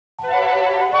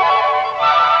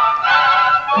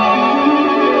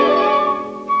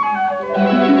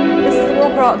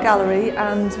art gallery,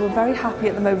 and we're very happy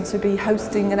at the moment to be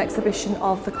hosting an exhibition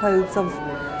of the clothes of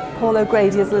Paul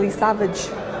Grady as Lily Savage.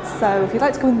 So if you'd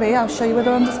like to come with me, I'll show you where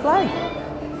they're on display.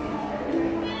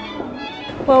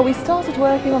 Well, we started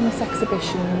working on this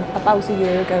exhibition about a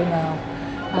year ago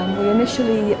now. We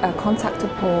initially contacted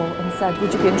Paul and said,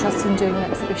 would you be interested in doing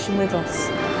an exhibition with us?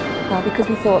 Because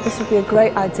we thought this would be a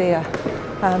great idea.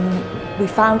 We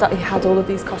found out he had all of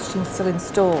these costumes still in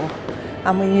store,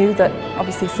 and we knew that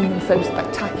obviously something so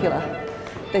spectacular,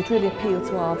 they'd really appeal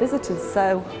to our visitors.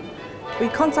 So we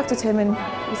contacted him it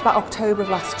was about October of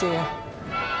last year,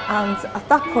 and at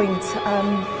that point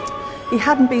he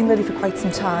hadn't been Lily for quite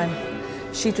some time.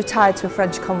 She'd retired to a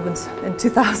French convent in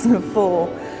 2004,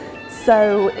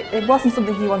 so it wasn't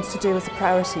something he wanted to do as a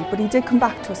priority, but he did come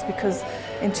back to us because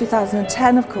in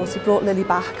 2010, of course, he brought Lily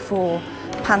back for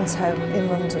Panto in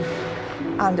London.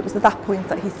 And it was at that point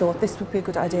that he thought this would be a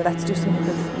good idea, let's do something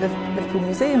with Liverpool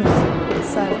Museums.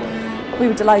 So we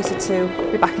were delighted to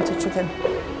be back in touch with him.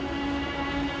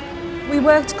 We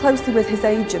worked closely with his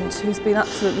agent, who's been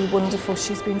absolutely wonderful.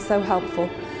 She's been so helpful.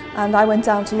 And I went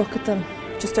down to look at them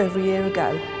just over a year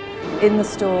ago in the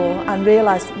store and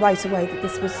realised right away that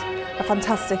this was a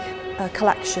fantastic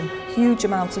collection, huge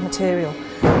amount of material.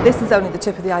 This is only the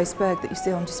tip of the iceberg that you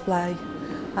see on display.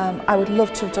 I would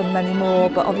love to have done many more,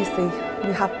 but obviously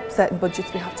we have certain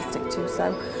budgets we have to stick to.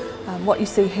 So what you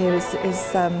see here is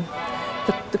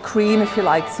the cream, if you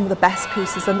like, some of the best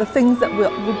pieces and the things that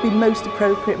would be most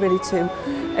appropriate really to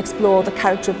explore the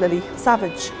character of Lily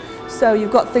Savage. So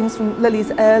you've got things from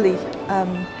Lily's early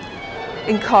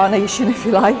incarnation, if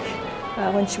you like,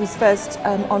 when she was first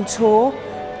on tour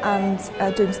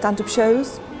and doing stand-up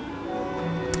shows.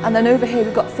 And then over here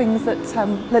we've got things that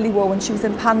Lily wore when she was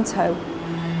in Panto,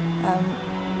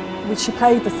 which she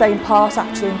played the same part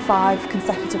actually in 5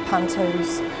 consecutive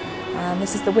pantos.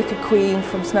 This is the Wicked Queen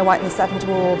from Snow White and the Seven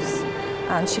Dwarfs,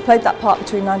 and she played that part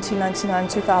between 1999 and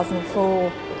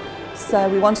 2004. So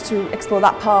we wanted to explore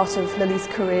that part of Lily's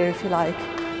career, if you like.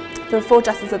 There are 4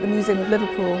 dresses at the Museum of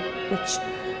Liverpool which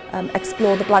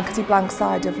explore the Blankety Blank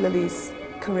side of Lily's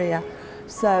career.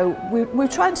 So we're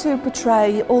trying to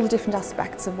portray all the different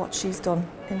aspects of what she's done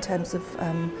in terms of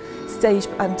stage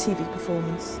and TV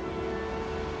performance.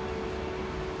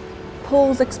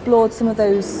 Paul's explored some of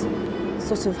those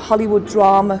sort of Hollywood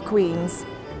drama queens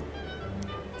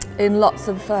in lots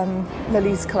of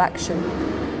Lily's collection.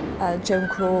 Joan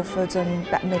Crawford and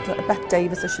Bette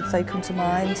Davis, I should say, come to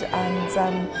mind,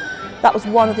 and that was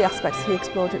one of the aspects he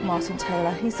explored with Martin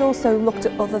Taylor. He's also looked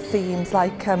at other themes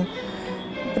like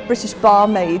the British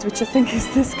barmaid, which I think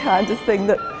is this kind of thing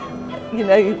that, you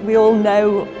know, we all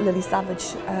know Lily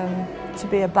Savage to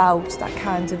be about, that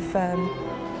kind of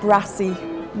brassy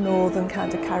northern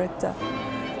kind of character.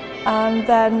 And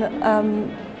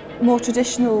then more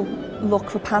traditional look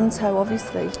for Panto,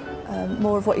 obviously,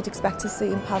 more of what you'd expect to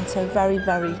see in Panto, very,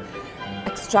 very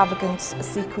extravagant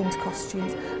sequined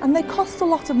costumes. And they cost a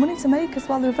lot of money to make as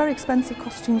well. They're very expensive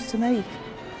costumes to make.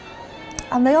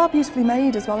 And they are beautifully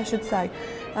made as well, I should say.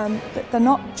 They're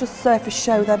not just surface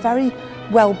show, they're very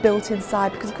well built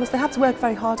inside because of course they had to work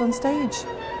very hard on stage.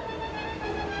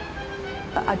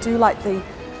 I do like the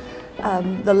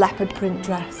leopard print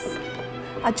dress.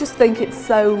 I just think it's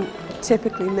so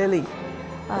typically Lily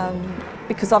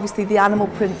because obviously the animal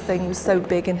print thing was so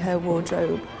big in her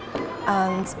wardrobe,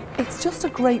 and it's just a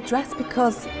great dress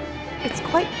because it's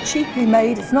quite cheaply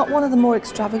made. It's not one of the more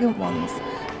extravagant ones,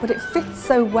 but it fits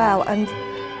so well, and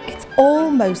it's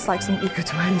almost like something you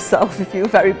could wear yourself if you were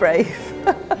very brave.